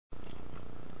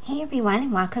Hey everyone,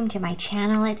 and welcome to my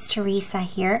channel. It's Theresa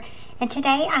here, and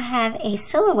today I have a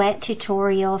silhouette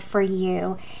tutorial for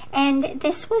you, and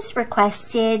this was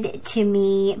requested to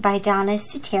me by Donna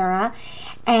Sutera,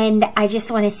 and I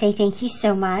just want to say thank you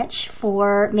so much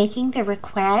for making the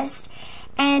request.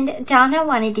 And Donna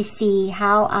wanted to see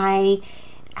how I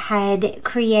had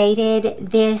created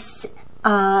this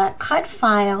cut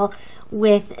file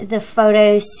with the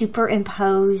photo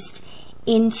superimposed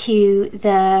into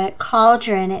the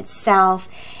cauldron itself.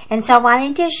 And so I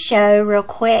wanted to show real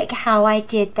quick how I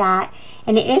did that,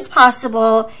 and it is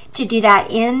possible to do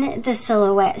that in the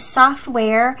Silhouette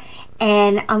software,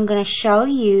 and I'm going to show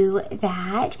you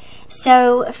that.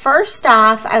 So first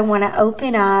off, I want to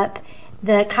open up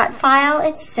the cut file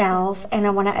itself, and I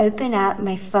want to open up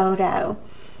my photo.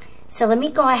 So let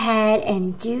me go ahead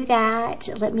and do that.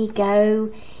 Let me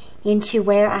go into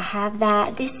where I have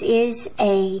that. This is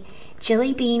a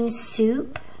Jillibean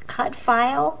Soup Cut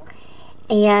File,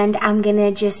 and I'm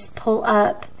gonna just pull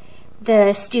up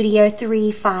the Studio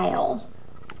 3 file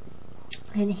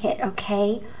and hit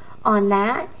OK on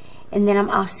that. And then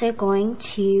I'm also going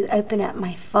to open up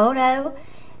my photo.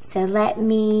 So let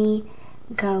me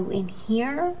go in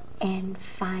here and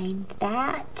find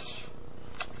that.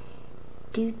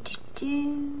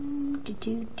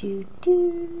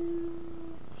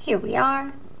 Here we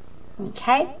are.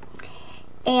 Okay.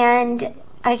 And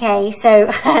okay,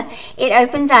 so it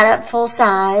opens that up full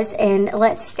size, and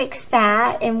let's fix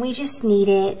that. And we just need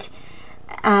it,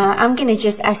 I'm gonna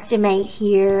just estimate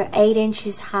here 8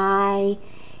 inches high,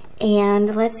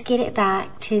 and let's get it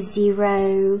back to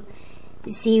 0,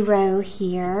 0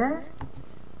 here.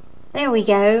 There we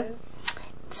go.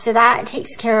 So that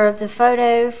takes care of the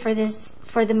photo for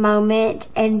the moment.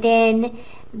 And then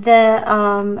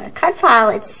the cut file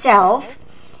itself.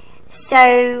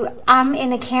 So I'm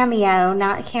in a Cameo,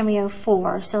 not Cameo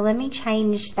 4. So let me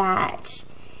change that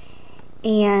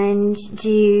and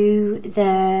do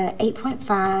the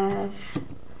 8.5.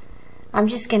 I'm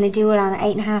just going to do it on an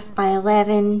 8.5 by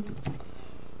 11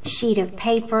 sheet of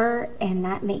paper, and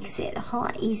that makes it a whole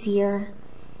lot easier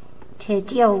to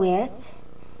deal with.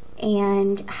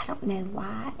 And I don't know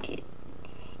why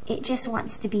it just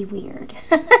wants to be weird.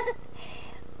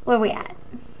 Where we at?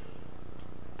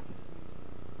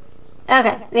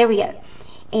 Okay, there we go.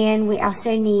 And we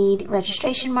also need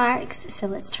registration marks, so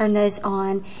let's turn those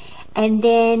on. And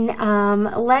then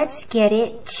let's get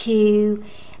it to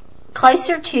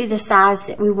closer to the size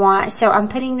that we want. So I'm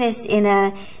putting this in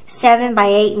a 7 by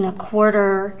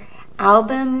 8.25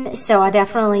 album, so I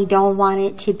definitely don't want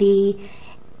it to be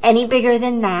any bigger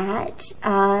than that.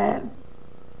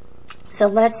 So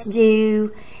let's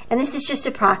do, and this is just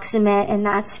approximate, and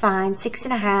that's fine,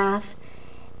 6.5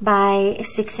 by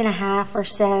 6.5 or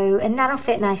so, and that'll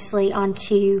fit nicely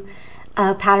onto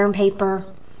a pattern paper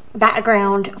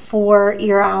background for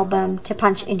your album to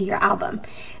punch into your album.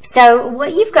 So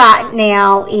what you've got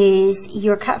now is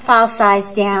your cut file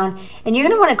size down, and you're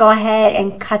going to want to go ahead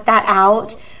and cut that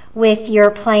out with your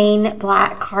plain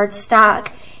black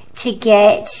cardstock to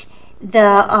get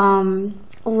the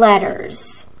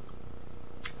letters.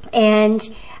 And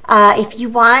if you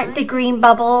want the green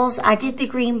bubbles, I did the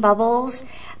green bubbles.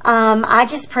 I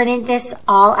just printed this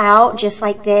all out just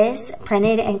like this,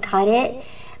 printed and cut it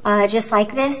just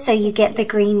like this, so you get the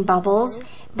green bubbles.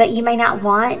 But you may not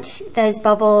want those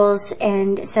bubbles,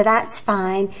 and so that's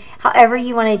fine, however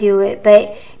you want to do it.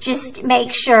 But just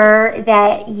make sure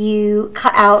that you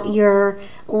cut out your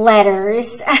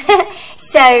letters.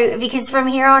 So, because from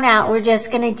here on out, we're just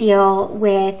going to deal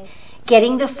with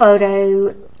getting the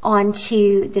photo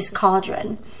onto this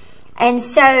cauldron. And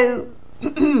so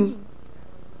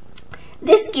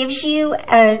this gives you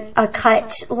a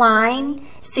cut line,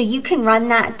 so you can run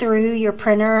that through your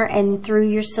printer and through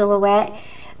your Silhouette,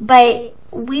 but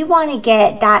we want to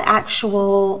get that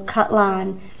actual cut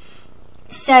line.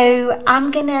 So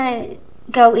I'm gonna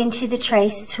go into the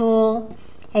trace tool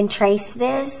and trace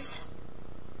this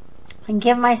and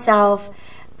give myself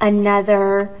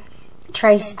another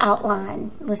trace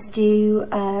outline. Let's do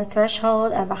a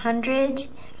threshold of 100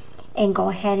 and go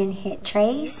ahead and hit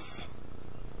trace.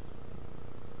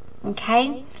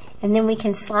 Okay, and then we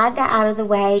can slide that out of the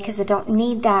way because I don't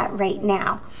need that right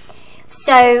now.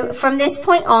 So from this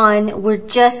point on, we're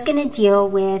just going to deal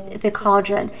with the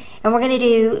cauldron, and we're going to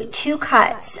do 2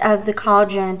 cuts of the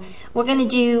cauldron. We're going to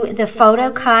do the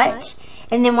photo cut,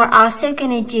 and then we're also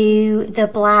going to do the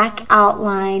black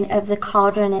outline of the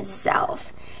cauldron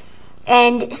itself.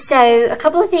 And so a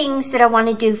couple of things that I want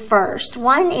to do first.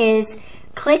 One is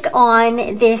click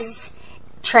on this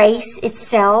trace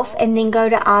itself, and then go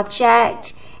to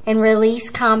Object and Release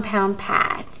Compound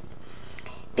Path.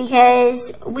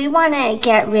 because we want to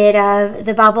get rid of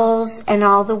the bubbles and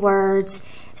all the words.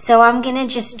 So I'm going to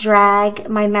just drag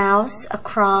my mouse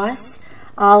across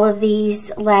all of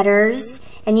these letters,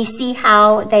 and you see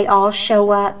how they all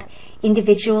show up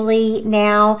individually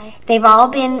now. They've all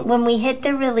been, when we hit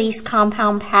the release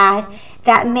compound path,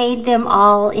 that made them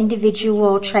all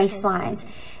individual trace lines.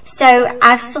 So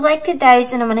I've selected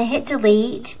those, and I'm going to hit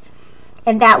delete,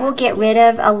 and that will get rid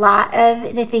of a lot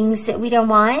of the things that we don't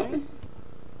want.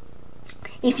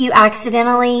 If you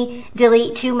accidentally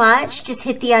delete too much, just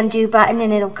hit the undo button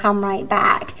and it'll come right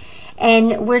back.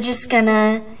 And we're just going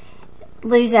to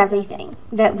lose everything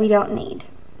that we don't need.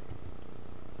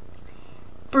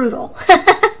 Brutal.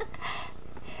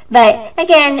 But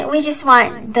again, we just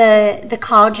want the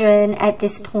cauldron at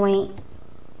this point.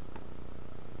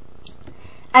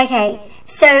 Okay,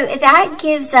 so that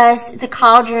gives us the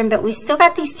cauldron, but we've still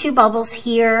got these two bubbles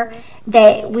here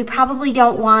that we probably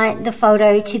don't want the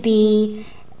photo to be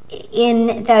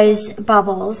in those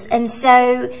bubbles. And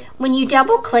so when you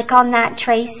double click on that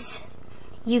trace,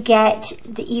 you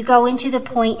go into the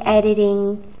point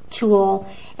editing tool.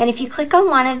 And if you click on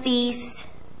one of these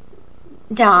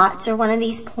dots or one of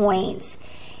these points,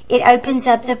 it opens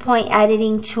up the point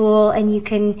editing tool, and you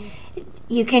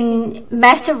can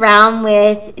mess around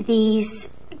with these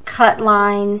cut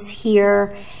lines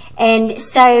here. And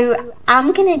so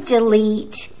I'm going to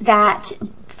delete that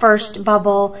first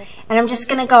bubble, and I'm just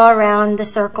going to go around the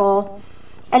circle.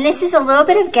 And this is a little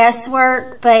bit of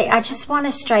guesswork, but I just want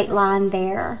a straight line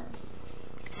there.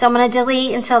 So I'm going to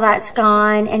delete until that's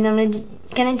gone, and I'm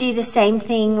going to do the same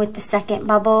thing with the second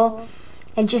bubble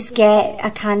and just get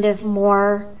a kind of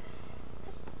more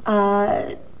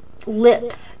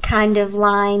lip kind of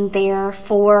line there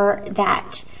for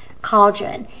that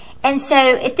cauldron. And so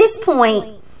at this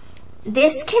point,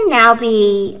 this can now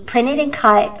be printed and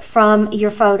cut from your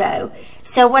photo.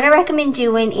 So what I recommend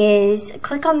doing is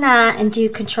click on that and do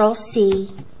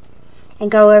Control-C and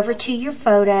go over to your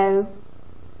photo.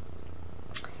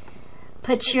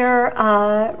 Put your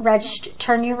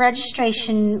turn your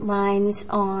registration lines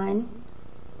on,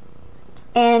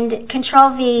 and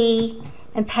Control-V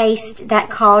and paste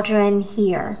that cauldron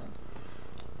here.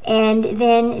 And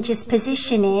then just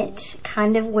position it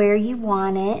kind of where you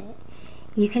want it.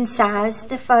 You can size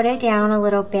the photo down a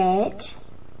little bit.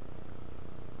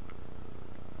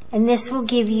 And this will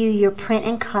give you your print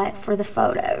and cut for the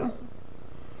photo.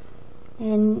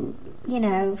 And, you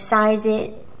know, size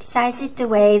it the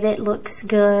way that looks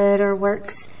good or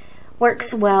works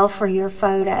well for your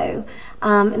photo.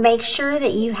 Make sure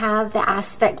that you have the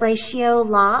aspect ratio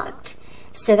locked.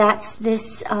 So that's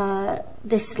this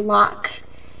lock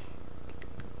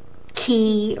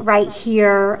key right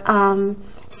here,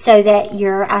 so that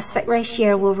your aspect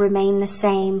ratio will remain the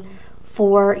same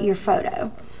for your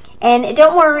photo. And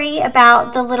don't worry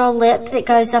about the little lip that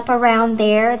goes up around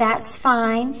there. That's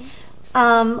fine.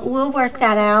 We'll work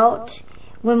that out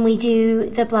when we do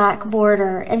the black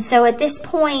border. And so at this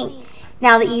point,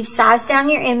 now that you've sized down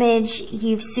your image,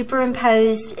 you've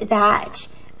superimposed that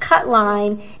cut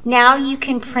line, now you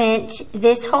can print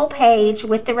this whole page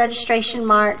with the registration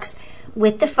marks,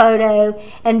 with the photo,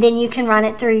 and then you can run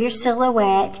it through your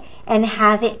silhouette and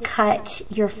have it cut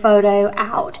your photo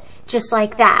out just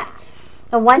like that.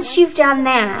 And once you've done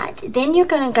that, then you're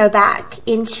going to go back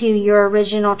into your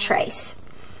original trace.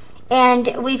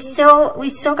 And we've still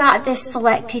got this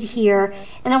selected here,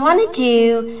 and I want to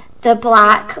do the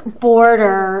black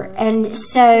border, and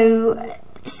so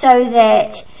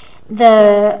that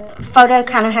the photo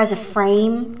kind of has a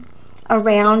frame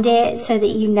around it, so that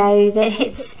you know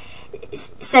that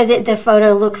so that the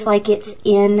photo looks like it's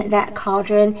in that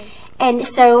cauldron. And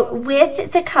so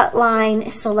with the cut line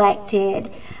selected,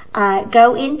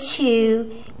 go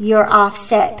into your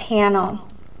offset panel.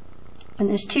 And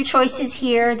there's two choices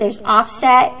here. There's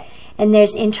offset and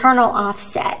there's internal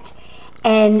offset.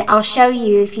 And I'll show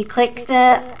you, if you click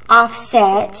the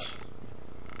offset,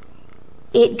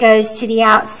 it goes to the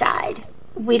outside.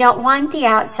 We don't want the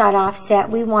outside offset,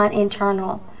 we want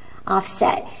internal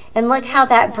offset. And look how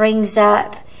that brings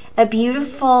up a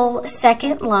beautiful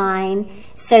second line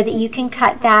so that you can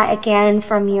cut that again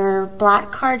from your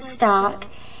black cardstock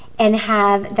and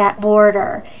have that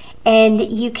border. And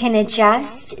you can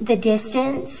adjust the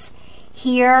distance.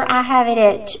 Here I have it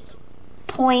at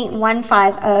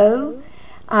 0.150.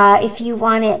 If you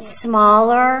want it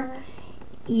smaller,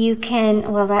 you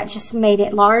can, well, that just made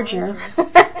it larger.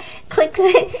 click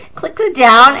the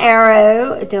down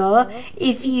arrow,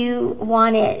 if you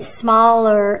want it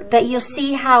smaller, but you'll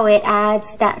see how it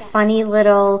adds that funny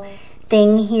little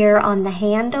thing here on the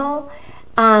handle.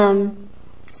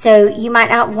 So you might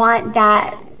not want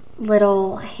that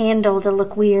little handle to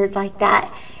look weird like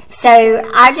that. So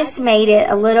I just made it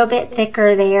a little bit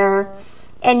thicker there.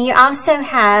 And you also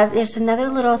have, there's another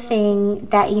little thing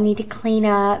that you need to clean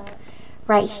up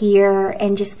right here,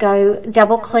 and just go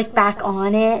double click back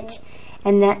on it,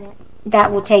 and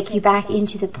that will take you back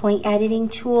into the point editing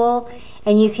tool,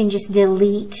 and you can just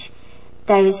delete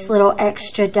those little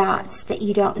extra dots that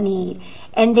you don't need.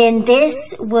 And then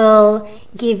this will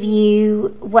give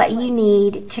you what you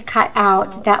need to cut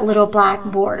out that little black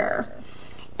border.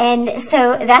 And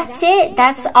so that's it.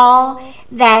 That's all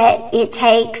that it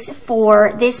takes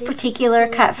for this particular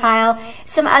cut file.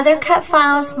 Some other cut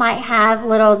files might have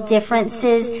little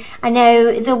differences. I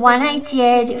know the one I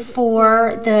did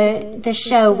for the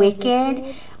show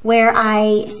Wicked, where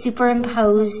I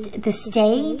superimposed the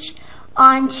stage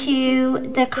onto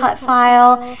the cut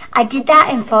file, I did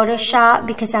that in Photoshop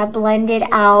because I blended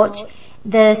out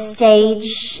the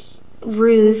stage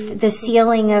roof, the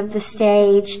ceiling of the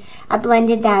stage. I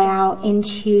blended that out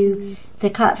into the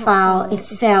cut file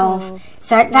itself.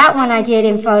 So that one I did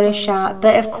in Photoshop.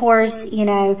 But of course, you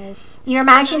know, your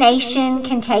imagination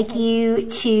can take you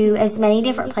to as many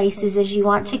different places as you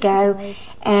want to go,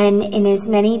 and in as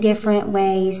many different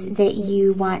ways that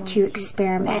you want to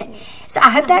experiment. So I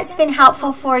hope that's been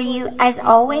helpful for you. As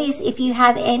always, if you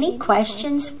have any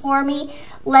questions for me,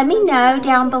 let me know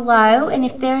down below. And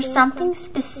if there's something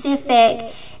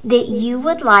specific that you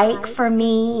would like for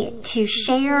me to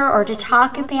share or to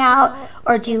talk about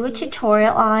or do a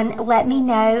tutorial on, let me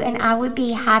know, and I would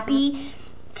be happy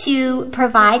to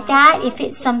provide that if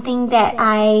it's something that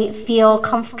I feel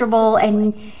comfortable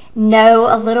and know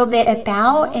a little bit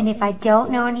about. And if I don't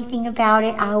know anything about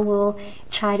it, I will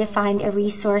try to find a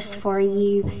resource for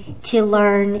you to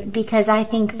learn, because I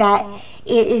think that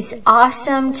it is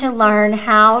awesome to learn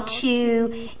how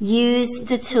to use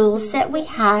the tools that we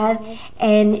have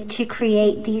and to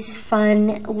create these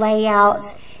fun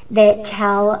layouts that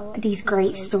tell these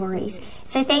great stories.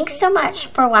 So thanks so much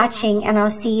for watching, and I'll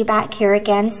see you back here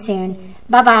again soon.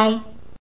 Bye-bye.